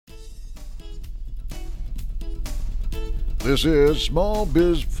This is Small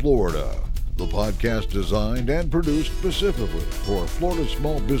Biz Florida, the podcast designed and produced specifically for Florida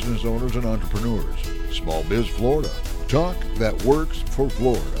small business owners and entrepreneurs. Small Biz Florida, talk that works for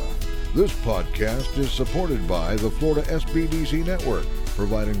Florida. This podcast is supported by the Florida SBDC Network,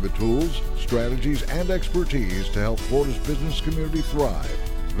 providing the tools, strategies, and expertise to help Florida's business community thrive.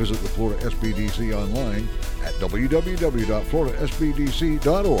 Visit the Florida SBDC online at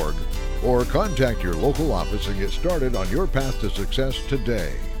www.floridasbdc.org or contact your local office and get started on your path to success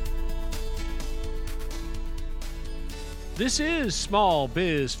today. This is Small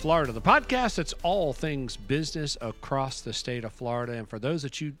Biz Florida, the podcast that's all things business across the state of Florida. And for those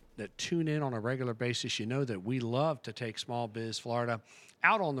that tune in on a regular basis, you know that we love to take Small Biz Florida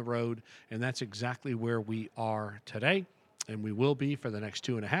out on the road, and that's exactly where we are today. And we will be for the next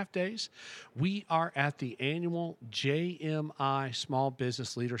 2.5 days. We are at the annual JMI Small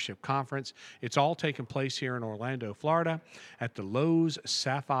Business Leadership Conference. It's all taking place here in Orlando, Florida, at the Lowe's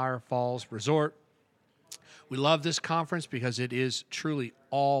Sapphire Falls Resort. We love this conference because it is truly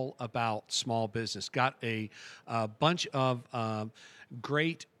all about small business. Got a bunch of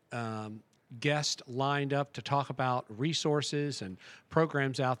great guests lined up to talk about resources and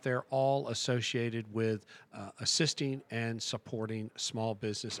programs out there, all associated with assisting and supporting small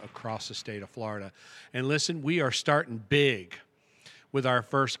business across the state of Florida. And listen, we are starting big with our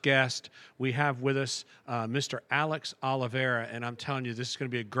first guest. We have with us Mr. Alex Oliveira, and I'm telling you, this is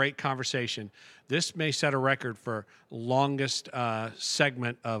going to be a great conversation. This may set a record for longest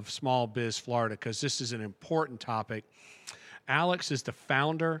segment of Small Biz Florida, because this is an important topic. Alex is the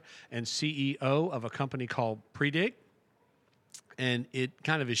founder and CEO of a company called Prediq, and it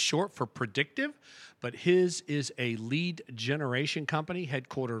kind of is short for predictive, but his is a lead generation company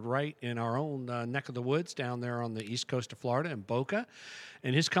headquartered right in our own neck of the woods down there on the east coast of Florida in Boca.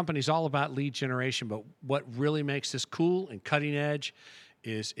 And his company's all about lead generation, but what really makes this cool and cutting edge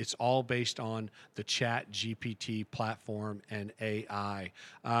is it's all based on the Chat GPT platform and AI.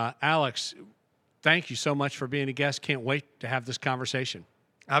 Alex, thank you so much for being a guest. Can't wait to have this conversation.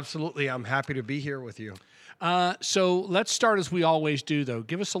 Absolutely. I'm happy to be here with you. So let's start as we always do, though.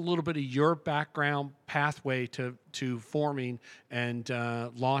 Give us a little bit of your background pathway to forming and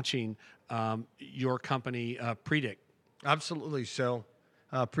launching your company, Prediq. Absolutely. So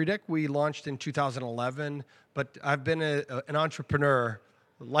Prediq, we launched in 2011, but I've been an entrepreneur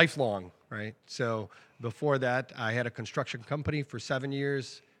lifelong, right? So before that, I had a construction company for 7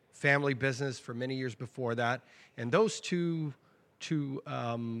 years, family business for many years before that. And those two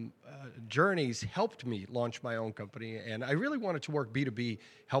journeys helped me launch my own company. And I really wanted to work B2B,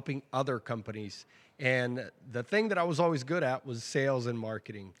 helping other companies. And the thing that I was always good at was sales and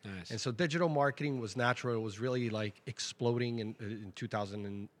marketing. Nice. And so digital marketing was natural. It was really like exploding in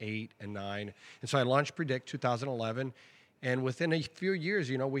 2008 and 9. And so I launched Prediq 2011. And within a few years,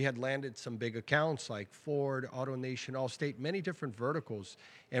 you know, we had landed some big accounts like Ford, AutoNation, Allstate, many different verticals.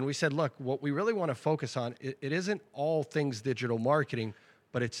 And we said, look, what we really want to focus on, it isn't all things digital marketing,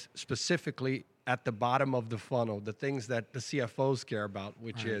 but it's specifically at the bottom of the funnel, the things that the CFOs care about,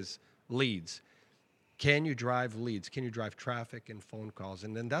 which is leads. Can you drive leads? Can you drive traffic and phone calls?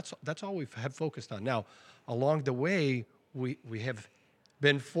 And then that's all we have focused on. Now, along the way, we have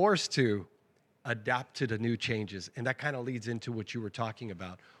been forced to adapt to the new changes. And that kind of leads into what you were talking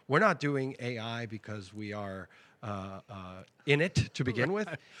about. We're not doing AI because we are in it to begin with.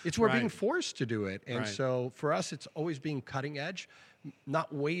 It's we're being forced to do it. And so for us, it's always being cutting edge,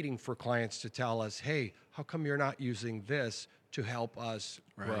 not waiting for clients to tell us, hey, how come you're not using this to help us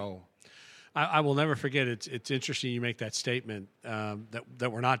grow? I will never forget. It's interesting you make that statement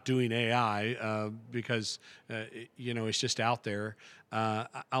that we're not doing AI because it's just out there.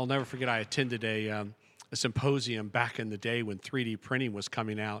 I'll never forget. I attended a symposium back in the day when 3D printing was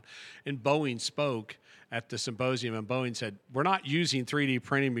coming out, and Boeing spoke at the symposium, and Boeing said, "We're not using 3D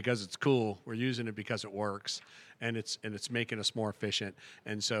printing because it's cool. We're using it because it works." And it's making us more efficient.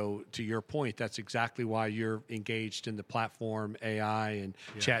 And so, to your point, that's exactly why you're engaged in the platform AI and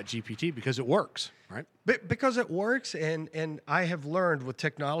Chat GPT, because it works, right? Because it works, and I have learned with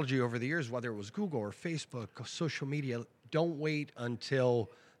technology over the years, whether it was Google or Facebook or social media, don't wait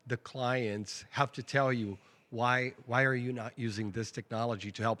until the clients have to tell you why are you not using this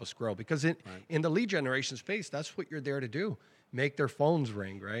technology to help us grow? Because in the lead generation space, that's what you're there to do. Make their phones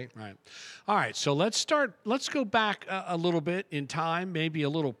ring, right? Right. All right. So let's go back a little bit in time, maybe a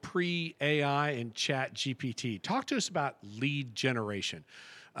little pre-AI and Chat GPT. Talk to us about lead generation.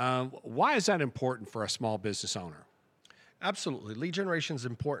 Why is that important for a small business owner? Absolutely. Lead generation is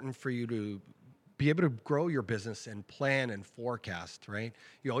important for you to be able to grow your business and plan and forecast, right?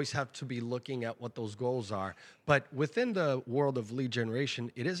 You always have to be looking at what those goals are. But within the world of lead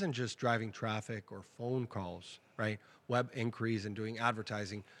generation, it isn't just driving traffic or phone calls, right? Web inquiries and doing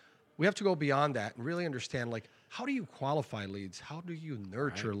advertising. We have to go beyond that and really understand, like, how do you qualify leads? How do you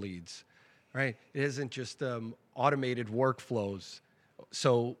nurture leads, right? It isn't just automated workflows.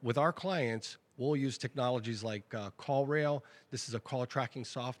 So with our clients, we'll use technologies like CallRail. This is a call tracking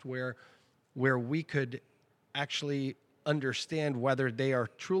software where we could actually understand whether they are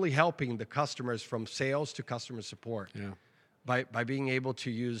truly helping the customers from sales to customer support. Yeah. By being able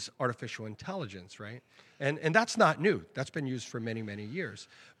to use artificial intelligence, right? And that's not new. That's been used for many, many years.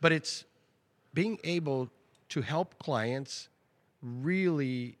 But it's being able to help clients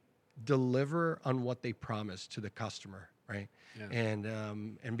really deliver on what they promise to the customer, right? Yeah.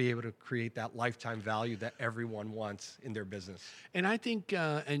 And be able to create that lifetime value that everyone wants in their business. And I think,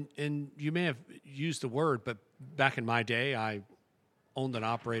 and you may have used the word, but back in my day, I owned and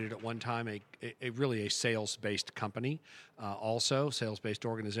operated at one time a really a sales-based company, also sales-based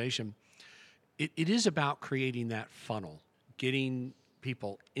organization. It is about creating that funnel, getting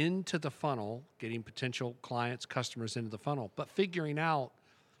people into the funnel, getting potential clients, customers into the funnel, but figuring out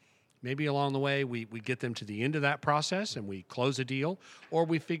maybe along the way we get them to the end of that process and we close a deal, or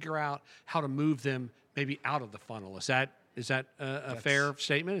we figure out how to move them maybe out of the funnel. Is that a fair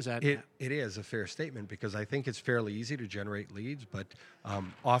statement? Is that it is a fair statement, because I think it's fairly easy to generate leads, but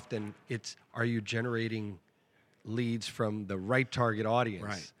often it's, are you generating leads from the right target audience?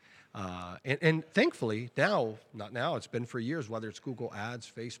 Right. And thankfully not now, it's been for years, whether it's Google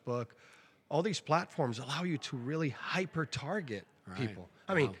Ads, Facebook, all these platforms allow you to really hyper target people.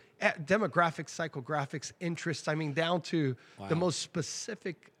 I mean, demographics, psychographics, interests, I mean, down to the most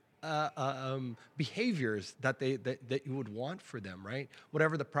specific behaviors that you would want for them, right?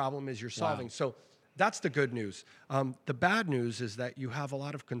 Whatever the problem is you're solving. So that's the good news. The bad news is that you have a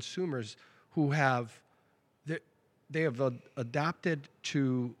lot of consumers who have adapted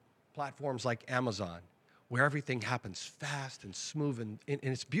to platforms like Amazon, where everything happens fast and smooth and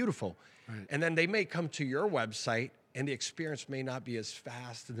it's beautiful. Right. And then they may come to your website and the experience may not be as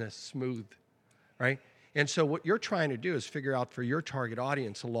fast and as smooth, right? And so what you're trying to do is figure out for your target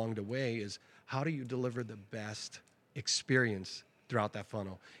audience along the way is, how do you deliver the best experience throughout that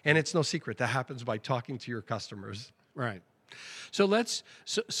funnel? And it's no secret that happens by talking to your customers. Right.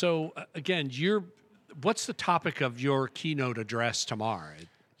 So again, what's the topic of your keynote address tomorrow?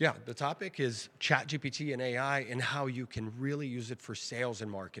 Yeah, the topic is ChatGPT and AI and how you can really use it for sales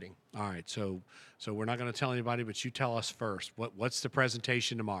and marketing. All right, so we're not going to tell anybody, but you tell us first. What's the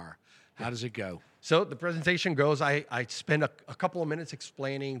presentation tomorrow? How does it go? So the presentation goes, I spend a couple of minutes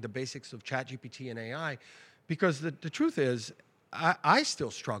explaining the basics of ChatGPT and AI, because the truth is, I still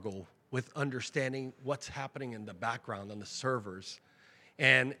struggle with understanding what's happening in the background on the servers.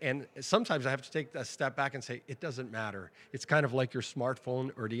 And sometimes I have to take a step back and say, it doesn't matter. It's kind of like your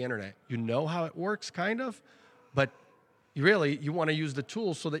smartphone or the internet. You know how it works, kind of, but you want to use the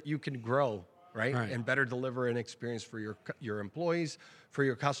tools so that you can grow, right? And better deliver an experience for your employees, for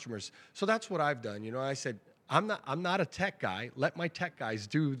your customers. So that's what I've done. I said, I'm not a tech guy. Let my tech guys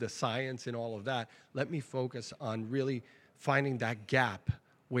do the science and all of that. Let me focus on really finding that gap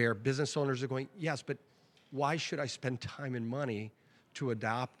where business owners are going, yes, but why should I spend time and money to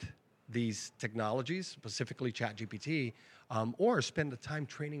adopt these technologies, specifically ChatGPT, or spend the time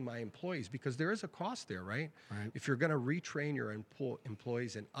training my employees? Because there is a cost there, right? If you're going to retrain your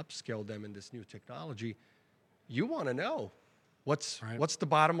employees and upskill them in this new technology, you want to know what's the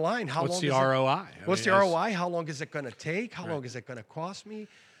bottom line. What's the ROI? What's the ROI? How long is it going to take? How long is it going to cost me?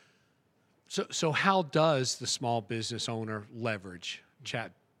 So how does the small business owner leverage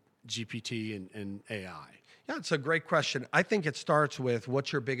ChatGPT and AI? Yeah, it's a great question. I think it starts with,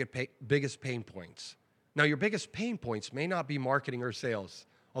 what's your biggest pain points? Now, your biggest pain points may not be marketing or sales,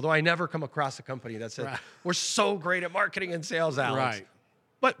 although I never come across a company that said, we're so great at marketing and sales, Alex.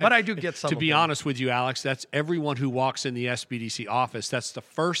 Right. But I do get some. To be honest with you, Alex, that's everyone who walks in the SBDC office. That's the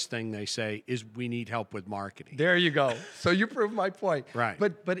first thing they say is, we need help with marketing. There you go. So you prove my point. Right.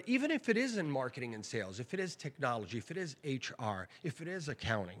 But even if it isn't marketing and sales, if it is technology, if it is HR, if it is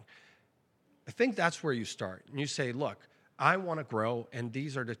accounting, I think that's where you start. And you say, look, I want to grow, and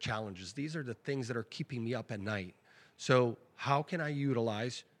these are the challenges. These are the things that are keeping me up at night. So how can I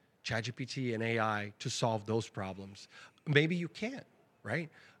utilize ChatGPT and AI to solve those problems? Maybe you can't, right?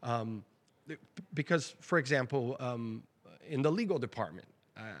 Because, for example, in the legal department,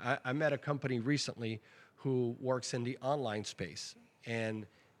 I met a company recently who works in the online space, and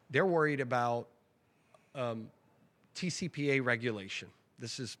they're worried about TCPA regulation.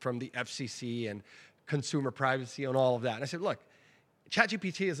 This is from the FCC and consumer privacy and all of that. And I said, look,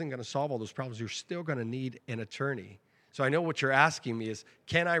 ChatGPT isn't going to solve all those problems. You're still going to need an attorney. So I know what you're asking me is,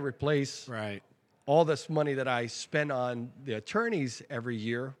 can I replace all this money that I spend on the attorneys every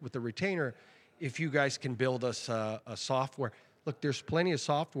year with the retainer if you guys can build us a software? Look, there's plenty of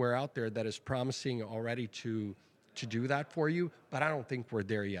software out there that is promising already to do that for you, but I don't think we're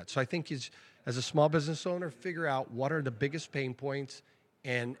there yet. So I think as a small business owner, figure out what are the biggest pain points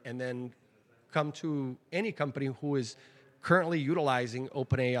and then come to any company who is currently utilizing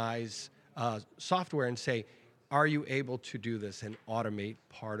OpenAI's software and say, are you able to do this and automate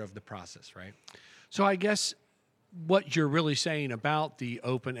part of the process, right? So I guess what you're really saying about the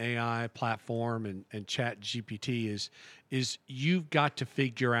OpenAI platform and ChatGPT is you've got to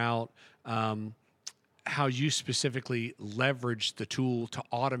figure out how you specifically leverage the tool to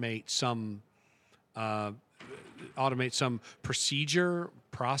automate some procedure,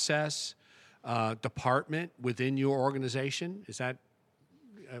 process, department within your organization. Is that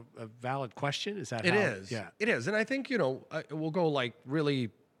a valid question? Is that it is? Yeah, it is. And I think we'll go like really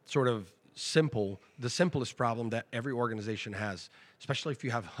sort of simple. The simplest problem that every organization has, especially if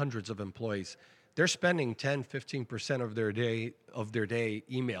you have hundreds of employees, they're spending 10-15% of their day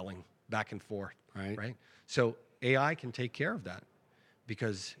emailing back and forth. Right. So AI can take care of that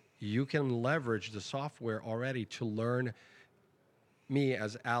because you can leverage the software already to learn me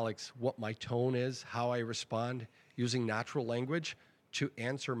as Alex, what my tone is, how I respond using natural language to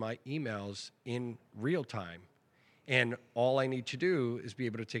answer my emails in real time. And all I need to do is be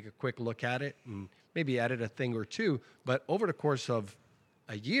able to take a quick look at it and maybe edit a thing or two. But over the course of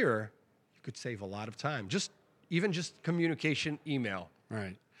a year, you could save a lot of time. Even just communication email.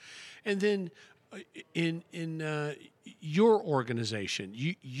 Right. And then in your organization,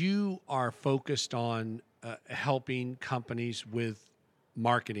 you are focused on helping companies with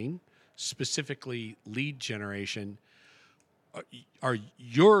marketing, specifically lead generation. Are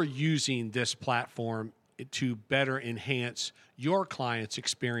you're using this platform to better enhance your clients'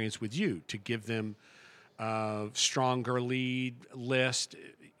 experience with you, to give them a stronger lead list,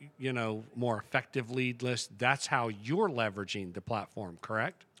 more effective lead list? That's how you're leveraging the platform,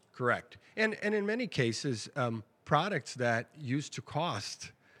 correct? Correct. And in many cases, products that used to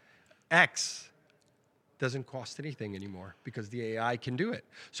cost X doesn't cost anything anymore because the AI can do it.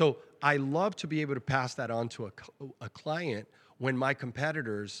 So I love to be able to pass that on to a client when my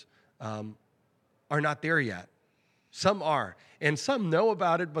competitors are not there yet. Some are, and some know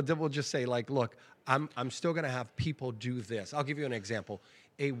about it, but they will just say like, look, I'm still going to have people do this. I'll give you an example,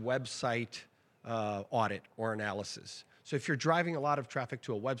 a website audit or analysis. So if you're driving a lot of traffic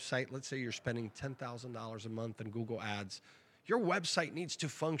to a website, let's say you're spending $10,000 a month in Google Ads, your website needs to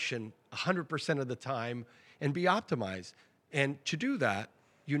function 100% of the time and be optimized. And to do that,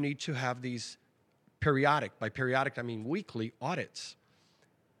 you need to have these periodic, by periodic I mean weekly audits.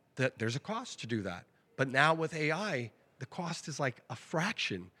 There's a cost to do that. But now with AI, the cost is like a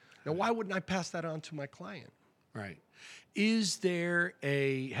fraction. Now, why wouldn't I pass that on to my client? Right.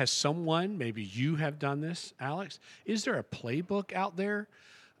 Has someone, maybe you have done this, Alex, is there a playbook out there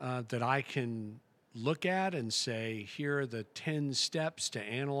that I can look at and say, here are the 10 steps to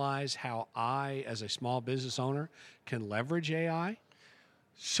analyze how I, as a small business owner, can leverage AI?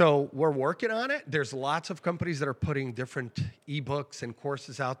 So we're working on it. There's lots of companies that are putting different ebooks and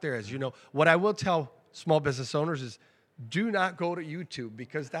courses out there. As you know, what I will tell small business owners is do not go to YouTube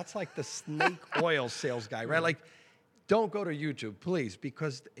because that's like the snake oil sales guy, right? Like, don't go to YouTube, please,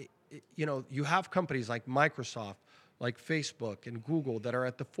 because you have companies like Microsoft, like Facebook and Google that are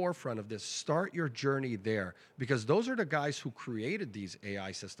at the forefront of this. Start your journey there because those are the guys who created these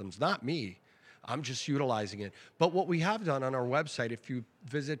AI systems, not me. I'm just utilizing it. But what we have done on our website, if you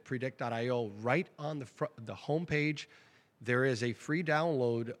visit Prediq.io, right on the homepage, there is a free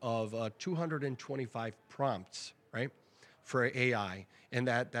download of 225 prompts, right, for AI. And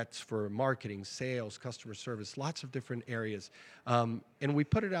that's for marketing, sales, customer service, lots of different areas. And we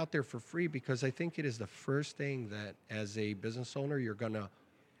put it out there for free because I think it is the first thing that as a business owner, you're going to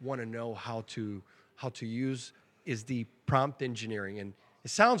want to know how to use is the prompt engineering. And it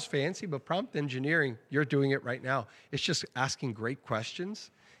sounds fancy, but prompt engineering, you're doing it right now. It's just asking great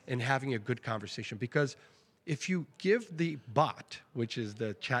questions and having a good conversation. Because if you give the bot, which is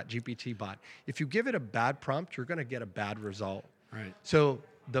the ChatGPT bot, if you give it a bad prompt, you're going to get a bad result. Right. So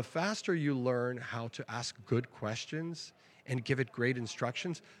the faster you learn how to ask good questions and give it great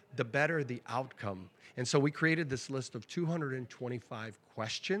instructions, the better the outcome. And so we created this list of 225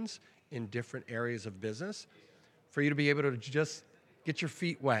 questions in different areas of business for you to be able to just get your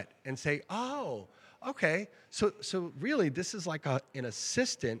feet wet and say, oh, Okay, so really, this is like an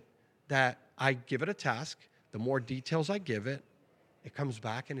assistant that I give it a task. The more details I give it, it comes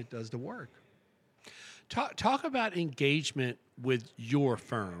back and it does the work. Talk about engagement with your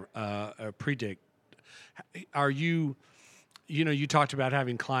firm, Prediq. Are you, you talked about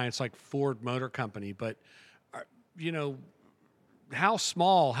having clients like Ford Motor Company, but, you know, how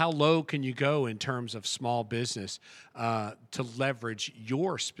low can you go in terms of small business to leverage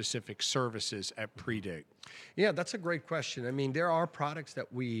your specific services at Prediq? Yeah, that's a great question. I mean, there are products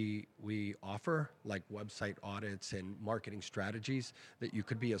that we offer, like website audits and marketing strategies, that you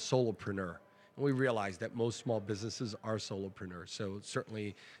could be a solopreneur. And we realize that most small businesses are solopreneurs, so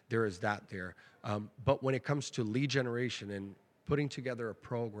certainly there is that there. But when it comes to lead generation and putting together a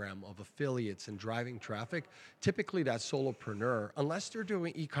program of affiliates and driving traffic, typically that solopreneur, unless they're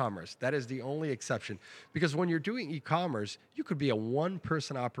doing e-commerce, that is the only exception. Because when you're doing e-commerce, you could be a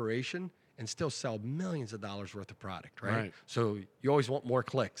one-person operation and still sell millions of dollars worth of product, right? So you always want more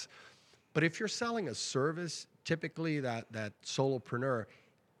clicks. But if you're selling a service, typically that solopreneur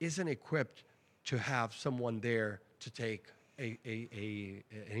isn't equipped to have someone there to take an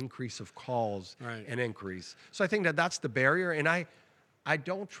increase of calls and inquiries. So I think that that's the barrier. And I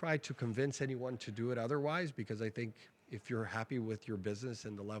don't try to convince anyone to do it otherwise, because I think if you're happy with your business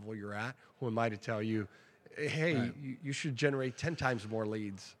and the level you're at, who am I to tell you, hey, you should generate 10 times more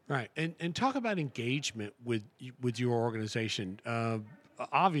leads. Right. And talk about engagement with your organization.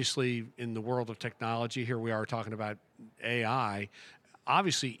 Obviously, in the world of technology, here we are talking about AI.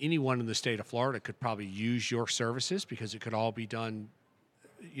 Obviously, anyone in the state of Florida could probably use your services because it could all be done,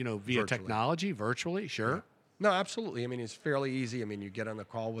 via technology, virtually. Sure. Yeah. No, absolutely. I mean, it's fairly easy. I mean, you get on a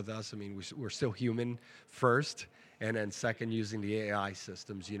call with us. I mean, we're still human first, and then second, using the AI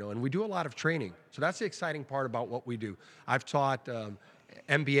systems, and we do a lot of training. So that's the exciting part about what we do. I've taught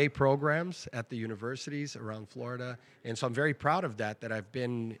MBA programs at the universities around Florida, and so I'm very proud of that I've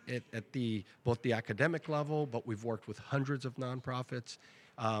been at both the academic level, but we've worked with hundreds of nonprofits,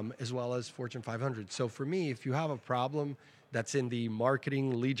 as well as Fortune 500. So for me, if you have a problem that's in the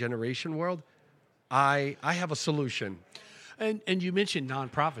marketing lead generation world, I have a solution. And you mentioned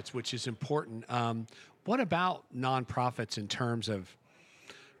nonprofits, which is important. What about nonprofits in terms of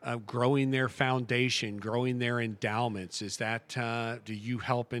growing their foundation, growing their endowments? Is that, do you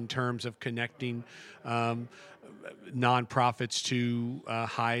help in terms of connecting nonprofits to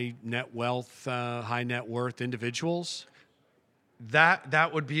high net worth individuals?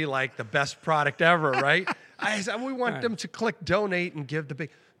 That would be like the best product ever, right? We want them to click donate and give the big.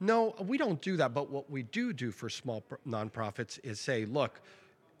 No, we don't do that. But what we do for small nonprofits is say, look,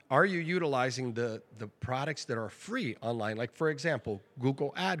 are you utilizing the products that are free online? Like, for example,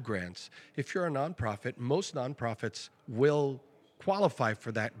 Google Ad Grants. If you're a nonprofit, most nonprofits will qualify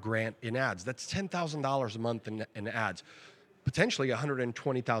for that grant in ads. That's $10,000 a month in ads, potentially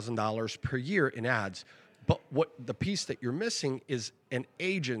 $120,000 per year in ads. But what the piece that you're missing is an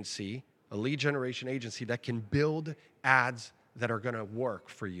agency, a lead generation agency that can build ads that are going to work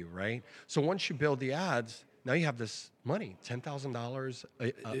for you, right? So once you build the ads, now you have this money,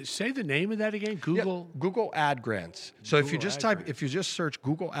 $10,000. Say the name of that again. Google. Yeah, Google Ad Grants. So if you just search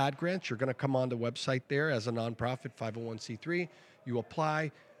Google Ad Grants, you're going to come on the website there as a nonprofit 501c3. You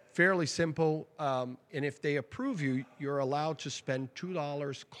apply, fairly simple. And if they approve you, you're allowed to spend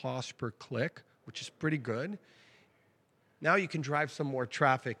 $2 cost per click, which is pretty good. Now you can drive some more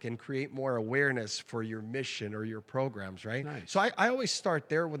traffic and create more awareness for your mission or your programs, right? Nice. So I always start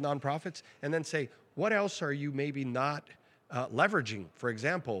there with nonprofits and then say, what else are you maybe not leveraging? For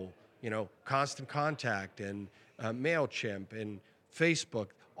example, Constant Contact and MailChimp and Facebook.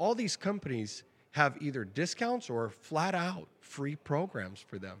 All these companies have either discounts or flat out free programs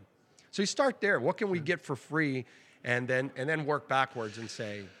for them. So you start there. What can we get for free? And then work backwards and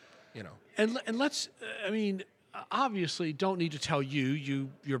say, And let's, obviously, don't need to tell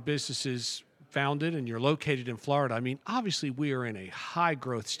your business is founded and you're located in Florida. I mean, obviously, we are in a high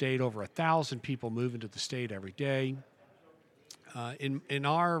growth state. Over 1,000 people move into the state every day. In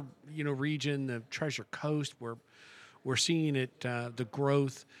our region, the Treasure Coast, we're seeing it the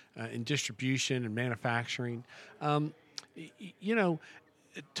growth in distribution and manufacturing.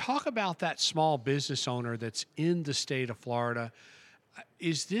 Talk about that small business owner that's in the state of Florida.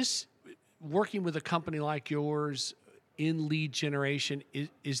 Is this working with a company like yours in lead generation?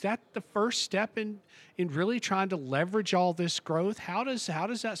 Is that the first step in really trying to leverage all this growth? How does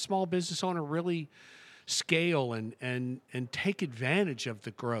that small business owner really scale and take advantage of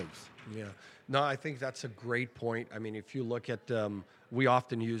the growth? Yeah. No, I think that's a great point. I mean, if you look at, we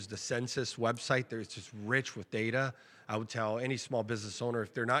often use the census website. It's just rich with data. I would tell any small business owner,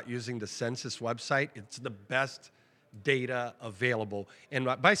 if they're not using the census website, it's the best data available. And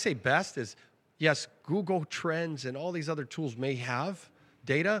by I say best is, yes, Google Trends and all these other tools may have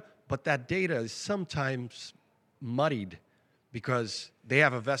data, but that data is sometimes muddied because they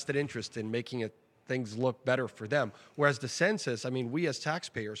have a vested interest in making things look better for them. Whereas the census, I mean, we as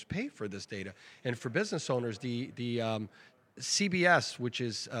taxpayers pay for this data. And for business owners, the CBS, which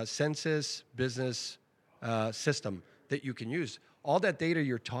is Census Business System that you can use, all that data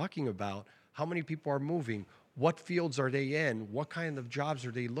you're talking about, how many people are moving, what fields are they in, what kind of jobs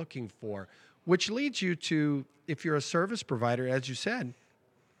are they looking for, which leads you to, if you're a service provider, as you said,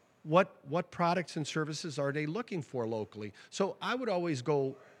 what products and services are they looking for locally? So I would always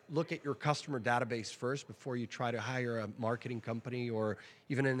go look at your customer database first before you try to hire a marketing company or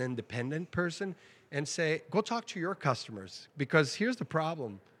even an independent person, and say, go talk to your customers. Because here's the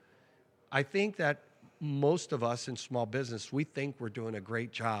problem. I think that most of us in small business, we think we're doing a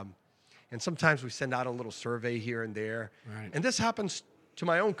great job. And sometimes we send out a little survey here and there. Right. And this happens to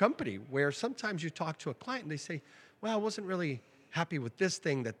my own company, where sometimes you talk to a client and they say, well, I wasn't really happy with this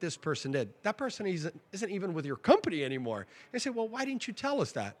thing that this person did. That person isn't even with your company anymore. They say, well, why didn't you tell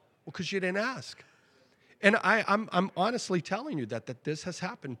us that? Well, because you didn't ask. And I'm honestly telling you that this has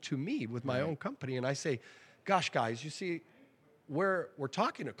happened to me with my own company. And I say, gosh, guys, you see, we're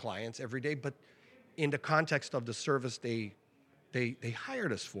talking to clients every day, but in the context of the service they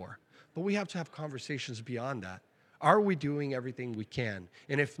hired us for. But we have to have conversations beyond that. Are we doing everything we can?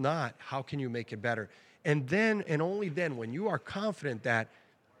 And if not, how can you make it better? And then, and only then, when you are confident that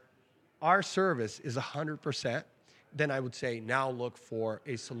our service is 100%, then I would say now look for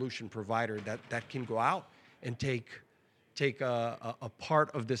a solution provider that can go out and take a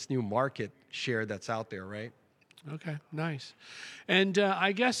part of this new market share that's out there, right? Okay, nice. And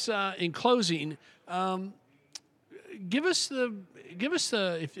I guess in closing, give us the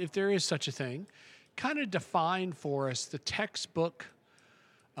if there is such a thing, kind of define for us the textbook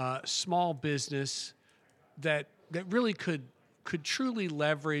small business that really could truly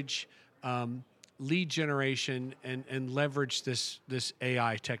leverage lead generation and leverage this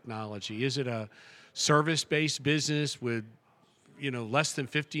AI technology. Is it a service-based business with less than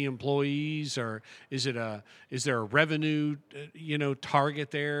 50 employees, or is there a revenue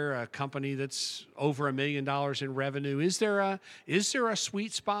target there, a company that's over $1 million in revenue? Is there a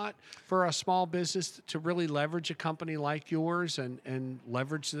sweet spot for a small business to really leverage a company like yours and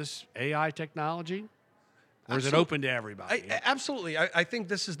leverage this AI technology? Or is it open to everybody? Absolutely. I think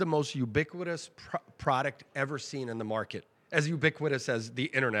this is the most ubiquitous product ever seen in the market. As ubiquitous as the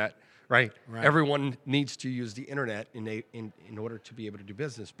internet, right? Everyone needs to use the internet in order to be able to do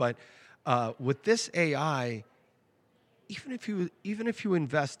business. But with this AI, even if you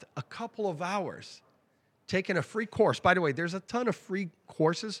invest a couple of hours taking a free course, by the way, there's a ton of free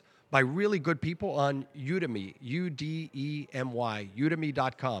courses by really good people on Udemy, Udemy,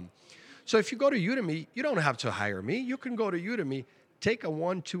 udemy.com. So if you go to Udemy, you don't have to hire me. You can go to Udemy, take a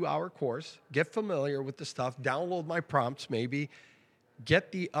 1-2 hour course, get familiar with the stuff, download my prompts maybe,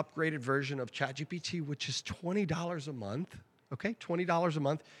 get the upgraded version of ChatGPT, which is $20 a month, okay? $20 a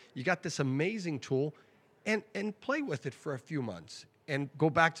month. You got this amazing tool, and play with it for a few months. And go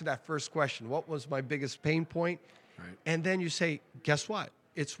back to that first question. What was my biggest pain point? Right. And then you say, guess what?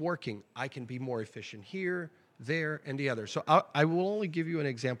 It's working. I can be more efficient here, there, and the other. So I will only give you an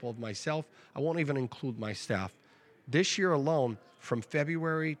example of myself. I won't even include my staff. This year alone, from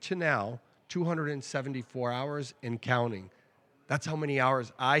February to now, 274 hours and counting. That's how many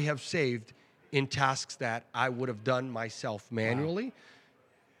hours I have saved in tasks that I would have done myself manually. Wow.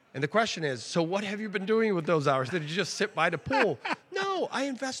 And the question is, so what have you been doing with those hours? Did you just sit by the pool? No, I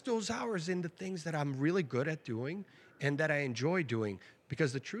invest those hours in the things that I'm really good at doing and that I enjoy doing.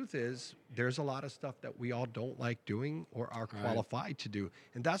 Because the truth is, there's a lot of stuff that we all don't like doing or are qualified to do.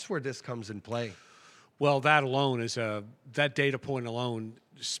 And that's where this comes in play. Well, that alone that data point alone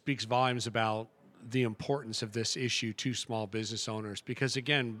speaks volumes about the importance of this issue to small business owners. Because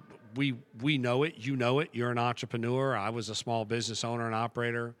again, we know it, you're an entrepreneur. I was a small business owner and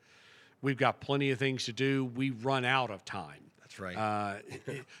operator. We've got plenty of things to do. We run out of time. That's right.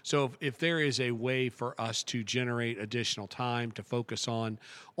 So if there is a way for us to generate additional time to focus on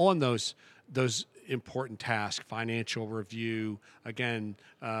those important tasks, financial review, again,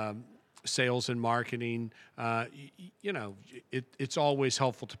 sales and marketing, it's always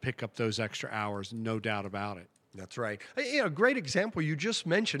helpful to pick up those extra hours, no doubt about it. That's right. A great example, you just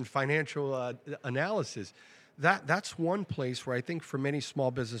mentioned financial analysis. That's one place where I think for many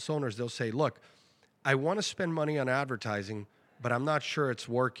small business owners, they'll say, look, I want to spend money on advertising, but I'm not sure it's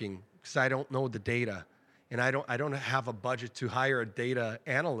working because I don't know the data. and I don't have a budget to hire a data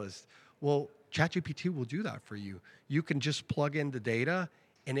analyst. Well, ChatGPT will do that for you. You can just plug in the data,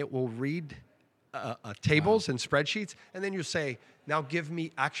 and it will read tables and spreadsheets, and then you say, now give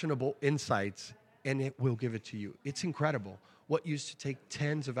me actionable insights, and it will give it to you. It's incredible. What used to take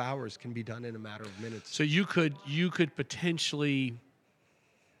tens of hours can be done in a matter of minutes. So you could potentially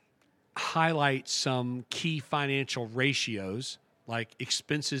highlight some key financial ratios, like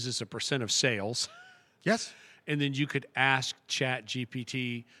expenses as a % of sales. Yes. And then you could ask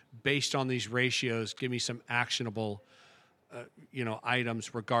ChatGPT, based on these ratios, give me some actionable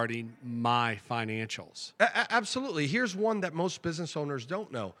items regarding my financials. Absolutely. Here's one that most business owners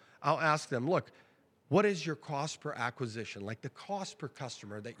don't know. I'll ask them, look, what is your cost per acquisition? Like the cost per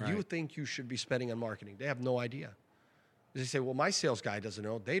customer that you think you should be spending on marketing. They have no idea. They say, well, my sales guy doesn't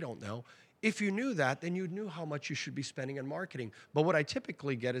know. They don't know. If you knew that, then you knew how much you should be spending on marketing. But what I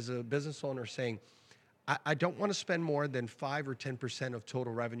typically get is a business owner saying, I don't want to spend more than 5 or 10% of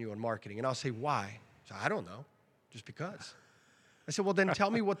total revenue on marketing. And I'll say, why? So I don't know, just because. I said, well, then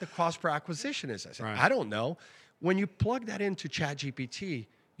tell me what the cost per acquisition is. I said, I don't know. When you plug that into ChatGPT,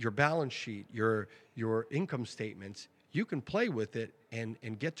 your balance sheet, your income statements, you can play with it and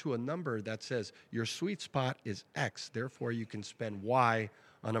get to a number that says your sweet spot is X. Therefore, you can spend Y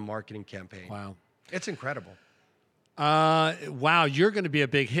on a marketing campaign. Wow. It's incredible. Wow, you're going to be a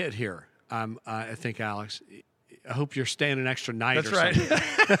big hit here, I think, Alex. I hope you're staying an extra night or something.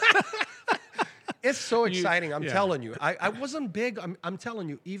 That's right. It's so exciting. I'm telling you. I wasn't big. I'm telling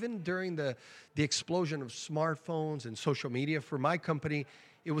you, even during the explosion of smartphones and social media for my company,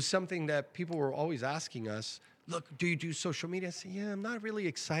 it was something that people were always asking us, look, do you do social media? I said, yeah, I'm not really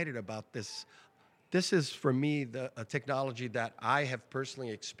excited about this. This is, for me, a technology that I have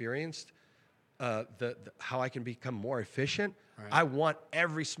personally experienced, how I can become more efficient. Right. I want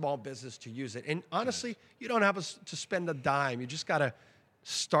every small business to use it. And honestly, you don't have to spend a dime. You just got to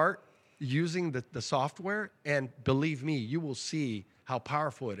start using the software, and believe me, you will see how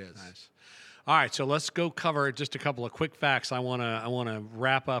powerful it is. Nice. All right, so let's go cover just a couple of quick facts I want to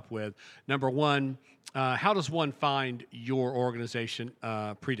wrap up with. Number one, how does one find your organization,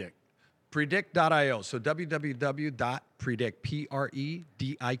 Prediq? Prediq.io. So www.prediq, Prediq,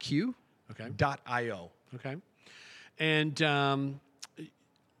 .io. Okay. And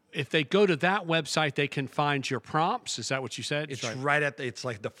if they go to that website, they can find your prompts. Is that what you said? It's right at it's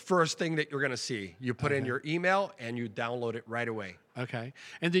like the first thing that you're going to see. You put in your email and you download it right away. Okay.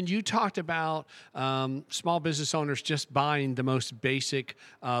 And then you talked about small business owners just buying the most basic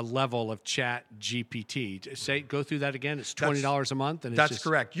level of Chat GPT. Go through that again. It's $20 a month. And that's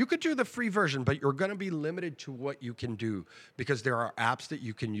correct. You could do the free version, but you're going to be limited to what you can do because there are apps that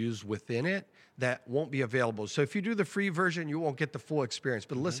you can use within it that won't be available. So if you do the free version, you won't get the full experience.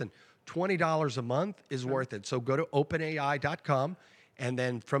 But listen, $20 a month is worth it. So go to openai.com, and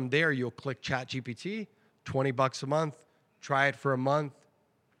then from there, you'll click ChatGPT, $20 a month. Try it for a month.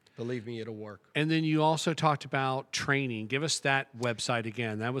 Believe me, it'll work. And then you also talked about training. Give us that website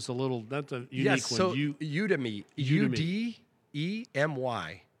again. That's a unique one. So Udemy. U-D-E-M-Y.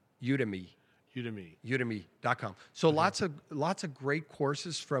 Udemy. Udemy.com. So lots of great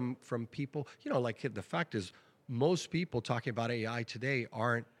courses from people. Like the fact is, most people talking about AI today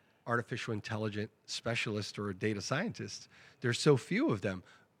aren't artificial intelligence specialists or data scientists. There's so few of them.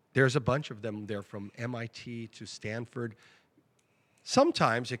 There's a bunch of them. They're from MIT to Stanford.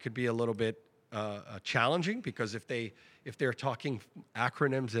 Sometimes it could be a little bit challenging because if they're talking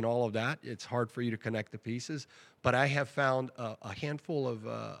acronyms and all of that, it's hard for you to connect the pieces. But I have found a handful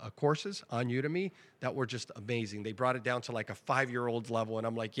of courses on Udemy that were just amazing. They brought it down to like a 5-year-old level, and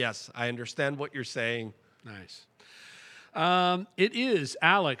I'm like, yes, I understand what you're saying. Nice. It is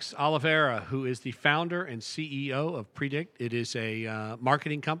Alex Oliveira, who is the founder and CEO of Prediq. It is a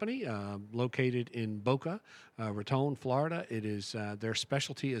marketing company located in Boca Raton, Florida. It is their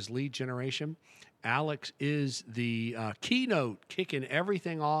specialty is lead generation. Alex is the keynote kicking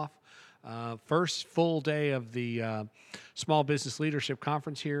everything off. First full day of the Small Business Leadership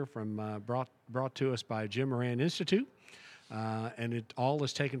Conference here from brought to us by Jim Moran Institute. And it all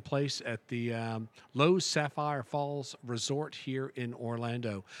is taking place at the Lowe's Sapphire Falls Resort here in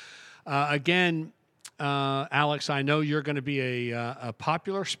Orlando. Again, Alex, I know you're going to be a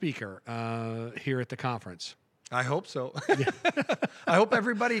popular speaker here at the conference. I hope so. I hope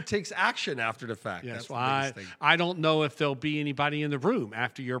everybody takes action after the fact. Yes, well, I don't know if there'll be anybody in the room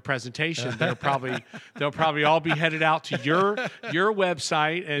after your presentation. They'll probably all be headed out to your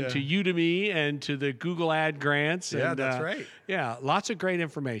website and to Udemy and to the Google Ad grants. Yeah, and, that's right. Yeah, lots of great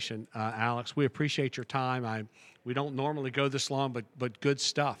information, Alex. We appreciate your time. We don't normally go this long, but good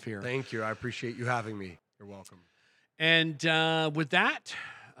stuff here. Thank you. I appreciate you having me. You're welcome. And with that,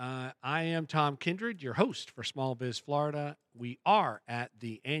 I am Tom Kindred, your host for Small Biz Florida. We are at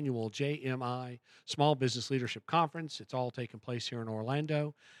the annual JMI Small Business Leadership Conference. It's all taking place here in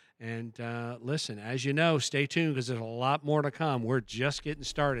Orlando. And listen, as you know, stay tuned because there's a lot more to come. We're just getting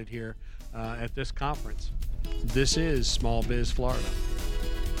started here at this conference. This is Small Biz Florida.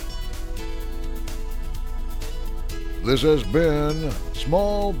 This has been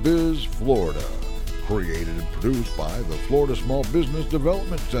Small Biz Florida, created and produced by the Florida Small Business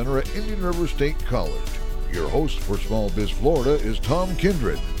Development Center at Indian River State College. Your host for Small Biz Florida is Tom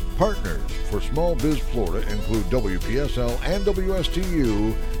Kindred. Partners for Small Biz Florida include WPSL and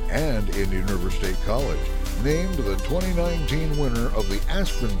WSTU and Indian River State College, named the 2019 winner of the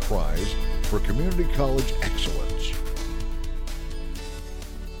Aspen Prize for Community College Excellence.